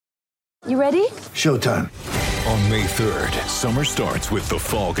You ready? Showtime. On May 3rd, summer starts with The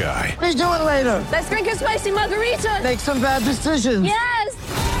Fall Guy. Let's do it later. Let's drink a spicy margarita. Make some bad decisions.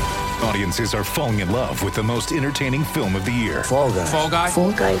 Yes! Audiences are falling in love with the most entertaining film of the year. Fall Guy. Fall Guy?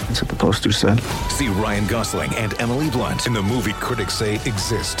 Fall Guy. That's what the poster said. See Ryan Gosling and Emily Blunt in the movie critics say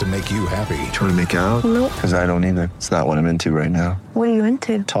exists to make you happy. Trying to make it out? Nope. Because I don't either. It's not what I'm into right now. What are you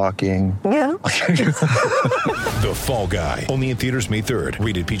into? Talking. Yeah. The Fall Guy. Only in theaters May 3rd.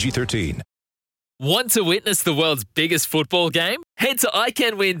 Rated PG-13. Want to witness the world's biggest football game? Head to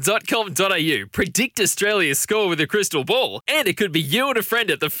iCanWin.com.au, predict Australia's score with a crystal ball, and it could be you and a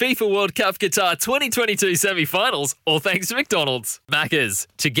friend at the FIFA World Cup Qatar 2022 semi-finals, all thanks to McDonald's. Maccas,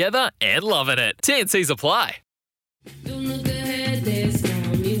 together and loving it. TNCs apply. Don't look ahead, there's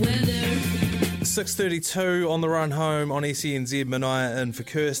stormy weather. 6:32 on the run home on SENZ. Mania in for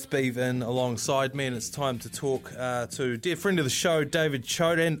Kirst Beeve in alongside me, and it's time to talk to dear friend of the show, David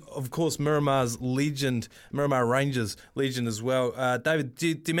Choate, and of course Miramar's legend, Miramar Rangers legend as well. David, do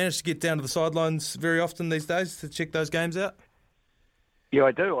you manage to get down to the sidelines very often these days to check those games out? Yeah,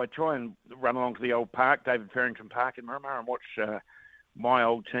 I do. I try and run along to the old park, David Farrington Park in Miramar, and watch my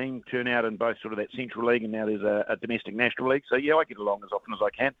old team turn out in both sort of that Central League, and now there's a domestic National League. So yeah, I get along as often as I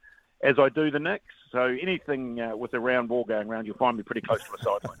can, as I do the Knicks. So anything with a round ball going around, you'll find me pretty close to the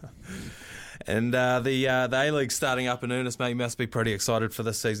sideline. And the A-League starting up in earnest, mate. You must be pretty excited for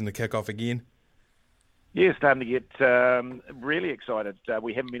this season to kick off again. Yeah, starting to get really excited.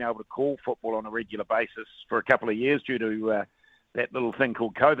 We haven't been able to call football on a regular basis for a couple of years due to that little thing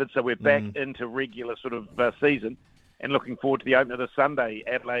called COVID. So we're back into regular sort of season, and looking forward to the opener this Sunday.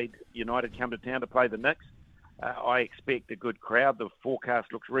 Adelaide United come to town to play the Knicks. I expect a good crowd. The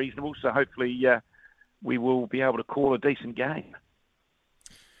forecast looks reasonable, so hopefully we will be able to call a decent game.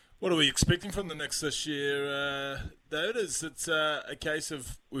 What are we expecting from the Knicks this year, David? Is it a case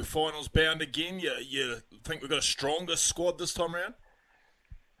of we're finals bound again? You think we've got a stronger squad this time around?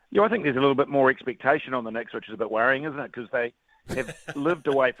 Yeah, I think there's a little bit more expectation on the Knicks, which is a bit worrying, isn't it? Because they have lived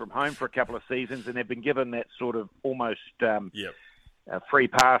away from home for a couple of seasons, and they've been given that sort of almost a free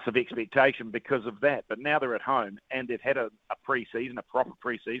pass of expectation because of that. But now they're at home, and they've had a pre-season, a proper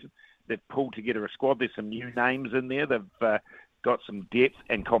pre-season. They've pulled together a squad. There's some new names in there. They've got some depth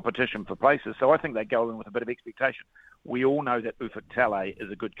and competition for places. So I think they go in with a bit of expectation. We all know that Ufuk Talay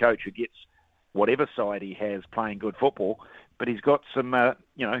is a good coach who gets whatever side he has playing good football, but he's got some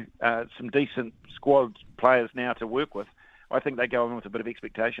decent squad players now to work with. I think they go in with a bit of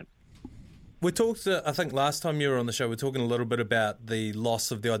expectation. We talked, I think last time you were on the show, we were talking a little bit about the loss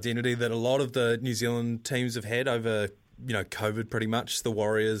of the identity that a lot of the New Zealand teams have had over, COVID pretty much, the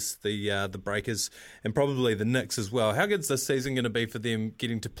Warriors, the Breakers, and probably the Knicks as well. How good is this season going to be for them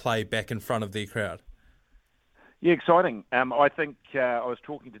getting to play back in front of their crowd? Yeah, exciting. I think I was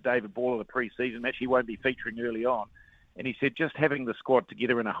talking to David Ball of the pre-season match. He won't be featuring early on. And he said just having the squad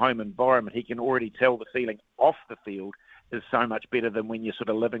together in a home environment, he can already tell the feeling off the field is so much better than when you're sort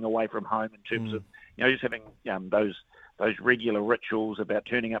of living away from home in terms of, just having those regular rituals about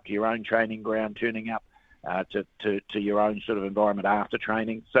turning up to your own training ground, turning up to your own sort of environment after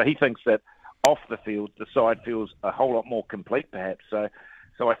training. So he thinks that off the field, the side feels a whole lot more complete perhaps. So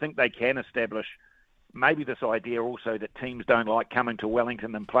I think they can establish maybe this idea also that teams don't like coming to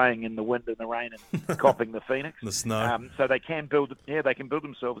Wellington and playing in the wind and the rain and copping the Phoenix. The snow. So they can build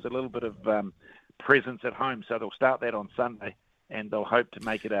themselves a little bit of presence at home. So they'll start that on Sunday, and they'll hope to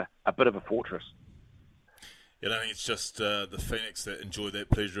make it a bit of a fortress. I don't think it's just the Phoenix that enjoy that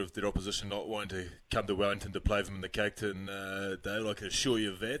pleasure of their opposition not wanting to come to Wellington to play them in the Caketown Dale. I can assure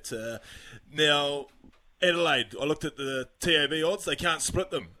you of that. Now, Adelaide, I looked at the TAB odds. They can't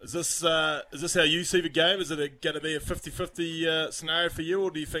split them. Is this how you see the game? Is it going to be a 50-50 scenario for you, or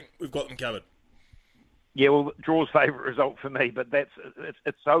do you think we've got them covered? Yeah, well, draw's favourite result for me, but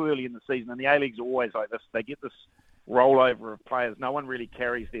it's so early in the season, and the A-League's always like this. They get this rollover of players. No one really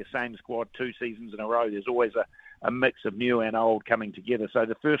carries their same squad 2 seasons in a row. There's always a mix of new and old coming together. So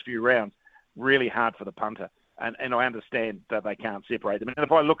the first few rounds, really hard for the punter. And I understand that they can't separate them. And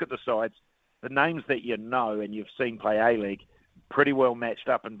if I look at the sides, the names that you know and you've seen play A-League, pretty well matched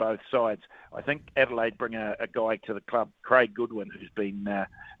up in both sides. I think Adelaide bring a guy to the club, Craig Goodwin, who's been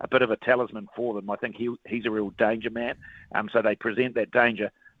a bit of a talisman for them. I think he's a real danger man. So they present that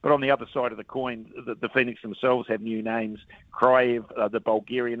danger. But on the other side of the coin, the Phoenix themselves have new names. Kraev, the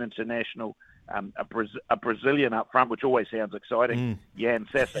Bulgarian international, a Brazilian up front, which always sounds exciting. Jan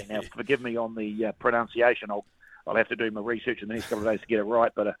Sasse. Now, forgive me on the pronunciation. I'll have to do my research in the next couple of days to get it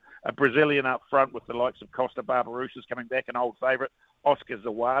right. But a Brazilian up front with the likes of Costa Barbarouses coming back, an old favourite. Oscar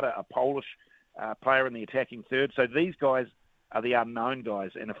Zawada, a Polish player in the attacking third. So these guys are the unknown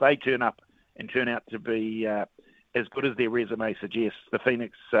guys. And if they turn up and turn out to be as good as their resume suggests, the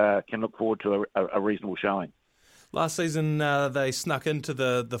Phoenix can look forward to a reasonable showing. Last season, they snuck into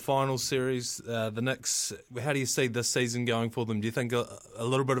the finals series. The Knicks, how do you see this season going for them? Do you think a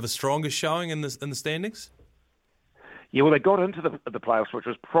little bit of a stronger showing in the standings? Yeah, well, they got into the playoffs, which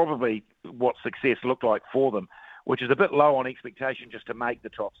was probably what success looked like for them, which is a bit low on expectation just to make the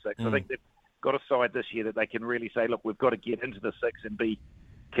top six. I think they've got a side this year that they can really say, look, we've got to get into the six and be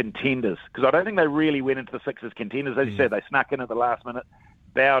contenders. Because I don't think they really went into the six as contenders. As you said, they snuck in at the last minute,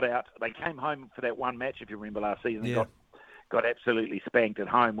 bowed out. They came home for that one match, if you remember, last season, and got absolutely spanked at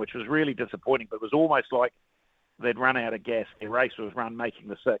home, which was really disappointing. But it was almost like they'd run out of gas. Their race was run making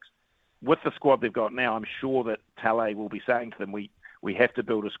the six. With the squad they've got now, I'm sure that Tale will be saying to them, we have to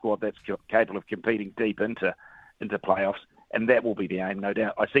build a squad that's capable of competing deep into playoffs, and that will be the aim, no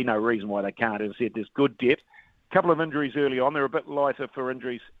doubt. I see no reason why they can't. As I said, there's good depth. A couple of injuries early on. They're a bit lighter for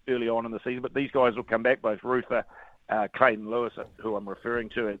injuries early on in the season, but these guys will come back, both Ruther, Clayton Lewis, who I'm referring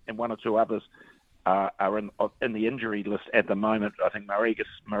to, and one or two others are in the injury list at the moment. I think Lucas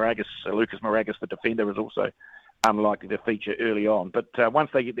Moragas, the defender, is also unlikely to feature early on. But once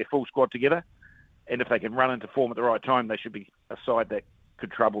they get their full squad together, and if they can run into form at the right time, they should be a side that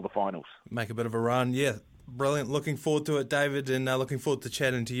could trouble the finals. Make a bit of a run, yeah. Brilliant. Looking forward to it, David, and looking forward to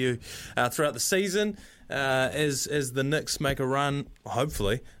chatting to you throughout the season as the Knicks make a run,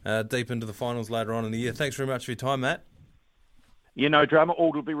 hopefully, deep into the finals later on in the year. Thanks very much for your time, Matt. No drama.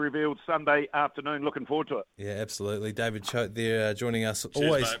 All will be revealed Sunday afternoon. Looking forward to it. Yeah, absolutely. David Choate there joining us.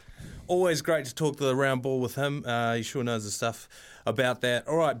 Cheers, Always great to talk the round ball with him. He sure knows the stuff about that.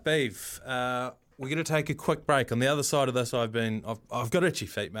 All right, Beef. We're going to take a quick break. On the other side of this, I've got itchy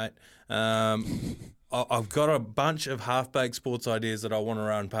feet, mate. I've got a bunch of half-baked sports ideas that I want to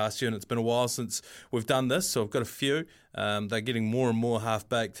run past you, and it's been a while since we've done this, so I've got a few. They're getting more and more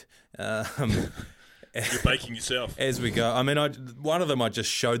half-baked. You're baking yourself. As we go. I mean, one of them I just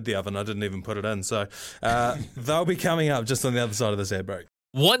showed the oven. I didn't even put it in. So they'll be coming up just on the other side of this ad break.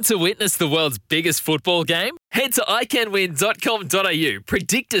 Want to witness the world's biggest football game? Head to iCanWin.com.au,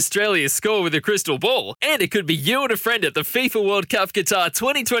 predict Australia's score with a crystal ball, and it could be you and a friend at the FIFA World Cup Qatar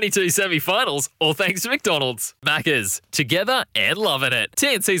 2022 semi-finals, all thanks to McDonald's. Maccas, together and loving it.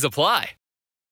 TNCs apply.